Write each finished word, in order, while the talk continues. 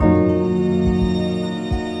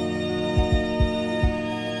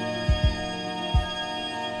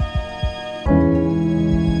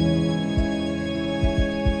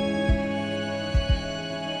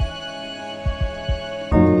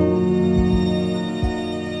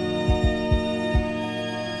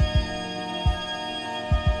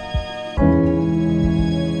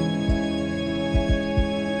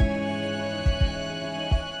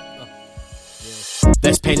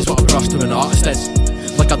Pain is what a brush to an artist is.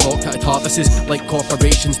 Like a doctor at TARDISes, like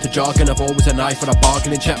corporations to jargon, I've always an eye for a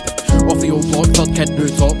bargaining chip. Off the old block, third kid, new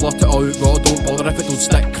top, blot it out raw. Don't bother if it don't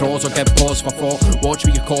stick, cross or give pause for thought. Watch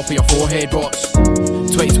what you copy your forehead rots.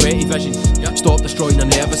 2020 vision, stop destroying the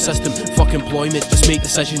nervous system. Fuck employment, just make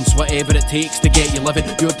decisions, whatever it takes to get you living.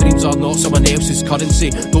 Your dreams are not someone else's currency.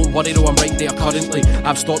 Don't worry though, I'm right there currently.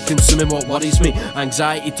 I've stopped consuming what worries me.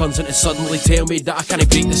 Anxiety turns into suddenly tell me that I can't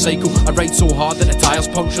break the cycle. I ride so hard that the tyre's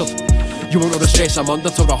punctured. You won't know the stress I'm under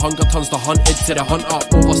till the hunger turns the hunted to the hunter.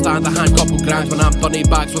 Overstand a hand, couple grand when I'm done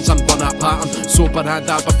bags once I'm done that pattern. Sober hand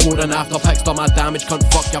out before and after pics done my damage, cunt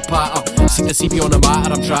fuck your patter. See the CP on the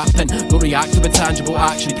matter I'm trapped in. Don't react to intangible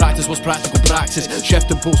action. Practice what's practical praxis.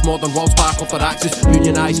 Shifting postmodern worlds back off their axis.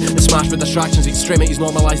 Unionise and smash with distractions. Extremities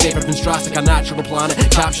normalise everything's drastic. A natural planet,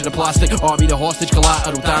 capture the plastic. Army the hostage,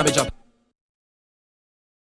 collateral damage.